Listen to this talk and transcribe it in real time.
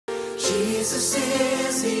Jesus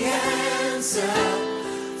is the answer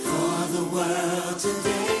for the world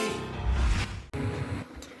today.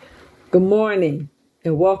 Good morning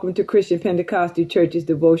and welcome to Christian Pentecostal Church's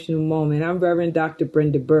devotional moment. I'm Reverend Dr.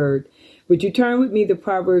 Brenda Bird. Would you turn with me to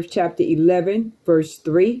Proverbs chapter 11, verse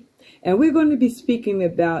 3? And we're going to be speaking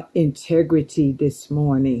about integrity this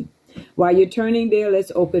morning. While you're turning there,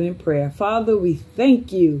 let's open in prayer. Father, we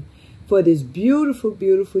thank you for this beautiful,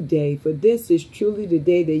 beautiful day. For this is truly the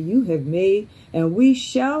day that you have made, and we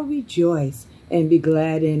shall rejoice and be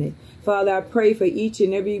glad in it. Father, I pray for each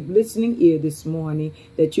and every listening ear this morning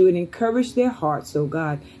that you would encourage their hearts, oh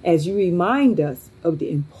God, as you remind us of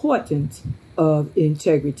the importance of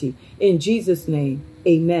integrity. In Jesus' name,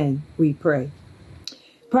 amen, we pray.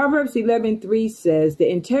 Proverbs 11:3 says, the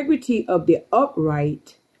integrity of the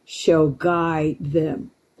upright shall guide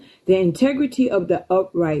them. The integrity of the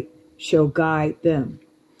upright shall guide them.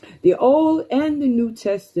 The Old and the New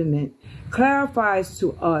Testament clarifies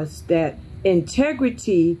to us that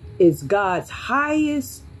integrity is God's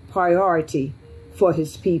highest priority for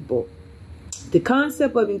his people. The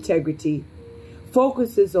concept of integrity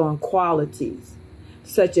focuses on qualities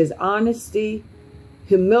such as honesty,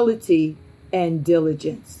 humility, and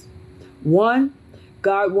diligence. 1,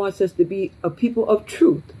 God wants us to be a people of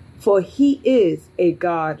truth, for he is a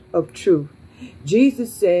God of truth.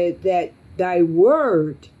 Jesus said that thy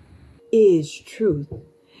word is truth,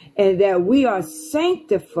 and that we are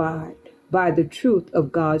sanctified by the truth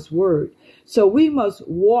of God's word. So we must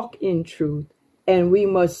walk in truth and we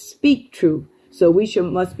must speak truth. So we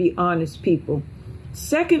must be honest people.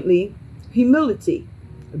 Secondly, humility.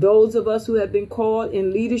 Those of us who have been called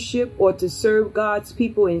in leadership or to serve God's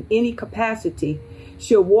people in any capacity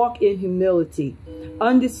should walk in humility,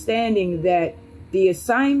 understanding that the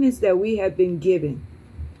assignments that we have been given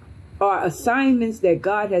are assignments that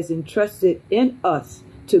God has entrusted in us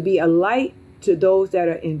to be a light to those that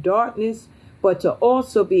are in darkness, but to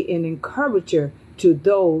also be an encourager to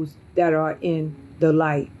those that are in the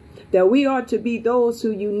light. That we are to be those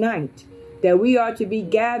who unite, that we are to be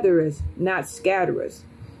gatherers, not scatterers.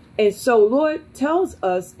 And so Lord tells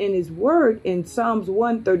us in his word in Psalms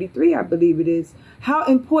 133, I believe it is, how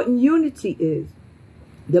important unity is.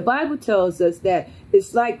 The Bible tells us that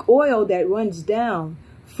it's like oil that runs down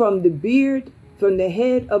from the beard, from the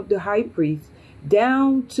head of the high priest,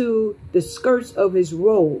 down to the skirts of his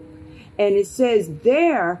robe. And it says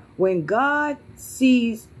there, when God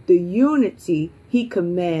sees the unity, he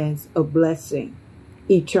commands a blessing,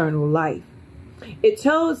 eternal life. It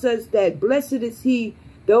tells us that blessed is he,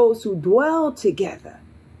 those who dwell together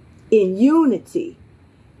in unity.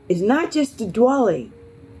 It's not just the dwelling,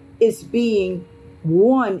 it's being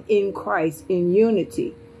one in Christ in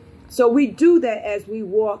unity. So we do that as we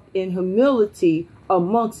walk in humility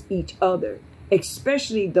amongst each other,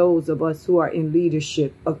 especially those of us who are in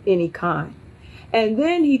leadership of any kind. And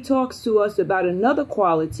then he talks to us about another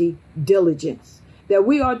quality, diligence, that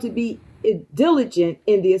we are to be diligent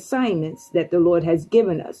in the assignments that the Lord has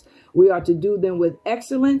given us. We are to do them with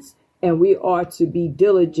excellence, and we are to be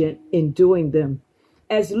diligent in doing them.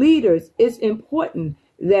 As leaders, it's important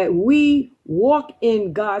that we walk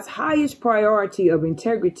in God's highest priority of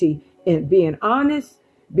integrity and being honest,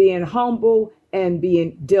 being humble, and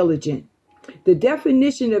being diligent. The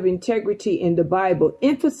definition of integrity in the Bible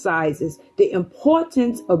emphasizes the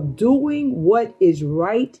importance of doing what is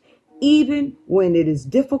right, even when it is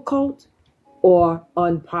difficult or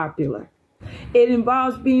unpopular. It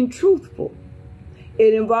involves being truthful.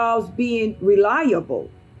 It involves being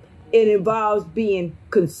reliable. It involves being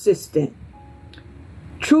consistent.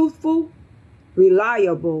 Truthful,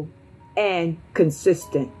 reliable, and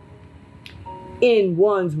consistent in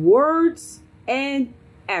one's words and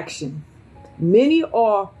action. Many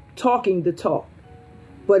are talking the talk,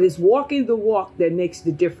 but it's walking the walk that makes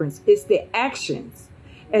the difference. It's the actions.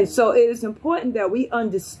 And so it is important that we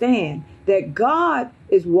understand that God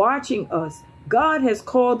is watching us. God has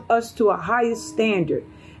called us to a higher standard.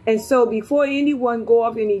 And so before anyone go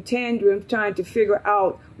off any tantrum trying to figure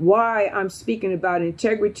out why I'm speaking about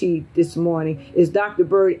integrity this morning, is Dr.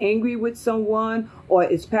 Bird angry with someone, or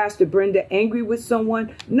is Pastor Brenda angry with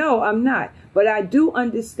someone? No, I'm not. But I do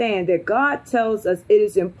understand that God tells us it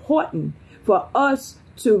is important for us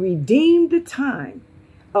to redeem the time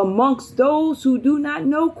amongst those who do not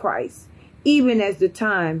know Christ, even as the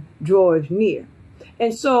time draweth near.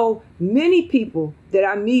 And so many people that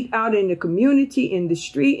I meet out in the community, in the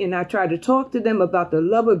street, and I try to talk to them about the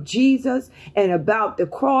love of Jesus and about the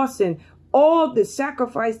cross and all the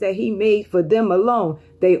sacrifice that he made for them alone,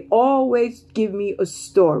 they always give me a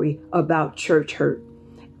story about church hurt.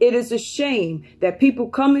 It is a shame that people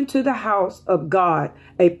come into the house of God,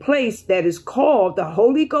 a place that is called the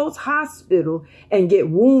Holy Ghost Hospital, and get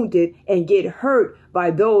wounded and get hurt by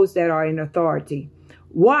those that are in authority.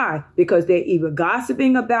 Why? Because they're either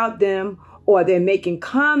gossiping about them, or they're making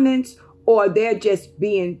comments, or they're just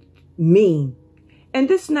being mean. And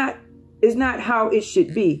this is not how it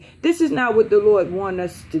should be. This is not what the Lord wants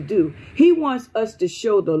us to do. He wants us to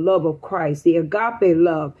show the love of Christ, the agape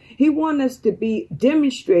love. He wants us to be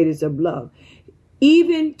demonstrators of love,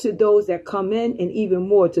 even to those that come in, and even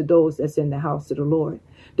more to those that's in the house of the Lord.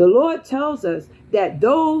 The Lord tells us that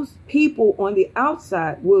those people on the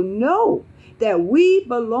outside will know that we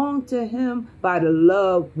belong to him by the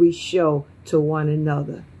love we show to one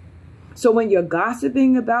another. So when you're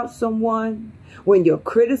gossiping about someone, when you're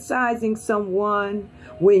criticizing someone,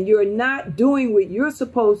 when you're not doing what you're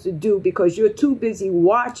supposed to do because you're too busy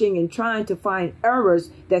watching and trying to find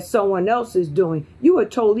errors that someone else is doing, you are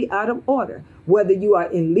totally out of order. Whether you are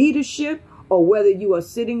in leadership or whether you are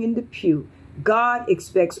sitting in the pew, God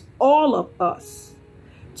expects all of us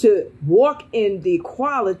to walk in the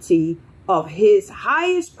quality of his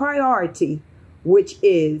highest priority, which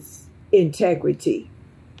is integrity.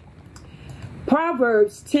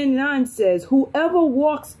 Proverbs 10:9 says, whoever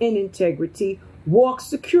walks in integrity walks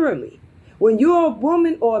securely. When you're a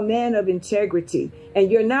woman or a man of integrity,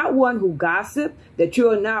 and you're not one who gossip, that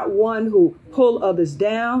you're not one who pull others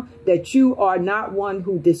down, that you are not one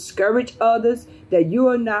who discourage others, that you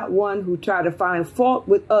are not one who try to find fault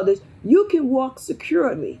with others, you can walk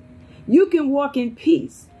securely. You can walk in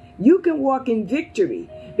peace. You can walk in victory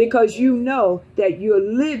because you know that you're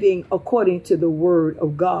living according to the word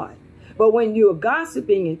of God. But when you're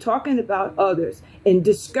gossiping and talking about others and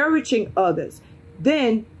discouraging others,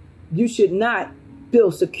 then you should not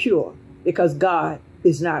feel secure because God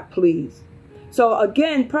is not pleased. So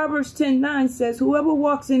again, Proverbs 10:9 says, whoever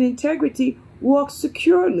walks in integrity walks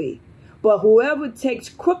securely, but whoever takes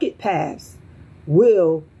crooked paths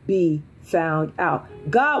will be found out.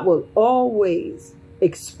 God will always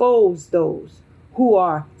expose those who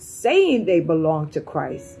are saying they belong to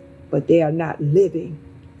Christ, but they are not living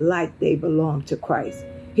like they belong to Christ.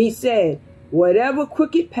 He said, whatever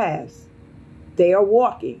crooked paths they are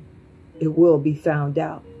walking, it will be found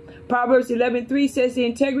out. Proverbs 11:3 says, the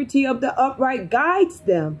integrity of the upright guides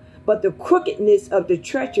them, but the crookedness of the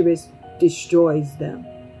treacherous destroys them.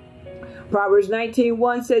 Proverbs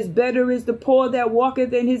 19:1 says, better is the poor that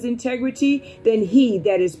walketh in his integrity than he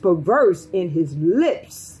that is perverse in his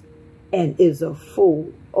lips and is a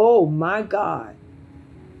fool. Oh my God.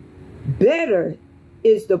 Better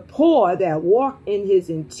is the poor that walk in his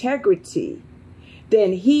integrity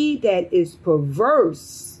than he that is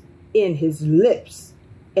perverse in his lips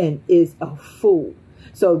and is a fool.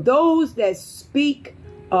 So those that speak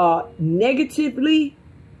negatively,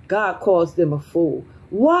 God calls them a fool.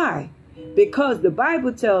 Why? Because the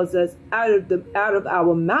Bible tells us out of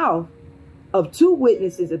our mouth of two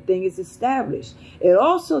witnesses a thing is established. It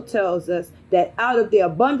also tells us that out of the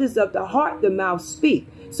abundance of the heart the mouth speaks.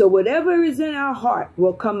 So whatever is in our heart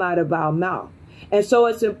will come out of our mouth. And so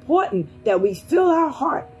it's important that we fill our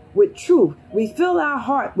heart with truth. We fill our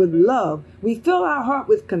heart with love. We fill our heart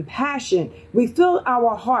with compassion. We fill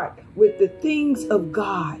our heart with the things of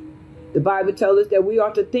God. The Bible tells us that we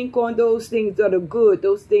ought to think on those things that are good,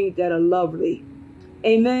 those things that are lovely.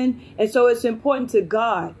 Amen. And so it's important to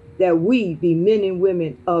God that we be men and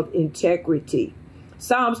women of integrity.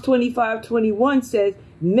 Psalms 25:21 says,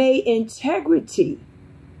 may integrity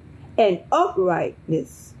and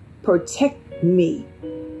uprightness protect me,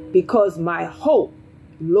 because my hope,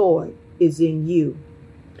 Lord, is in you.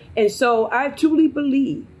 And so I truly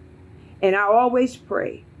believe, and I always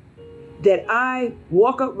pray, that I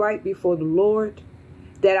walk upright before the Lord,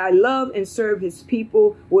 that I love and serve his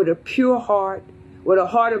people with a pure heart, with a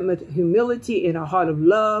heart of humility and a heart of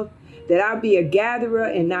love, that I be a gatherer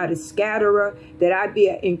and not a scatterer, that I be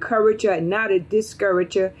an encourager and not a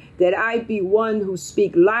discourager, that I be one who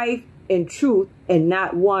speaks life and truth and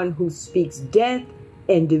not one who speaks death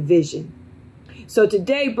and division. So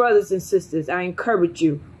today, brothers and sisters, I encourage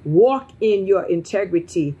you, walk in your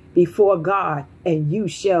integrity before God and you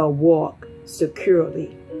shall walk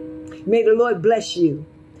securely. May the Lord bless you.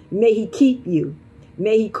 May he keep you.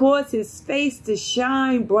 May he cause his face to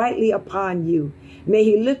shine brightly upon you. May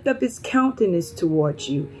he lift up his countenance towards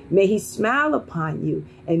you. May he smile upon you,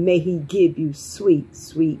 and may he give you sweet,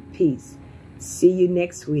 sweet peace. See you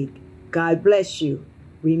next week. God bless you.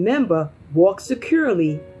 Remember, walk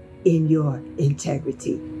securely in your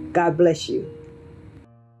integrity. God bless you.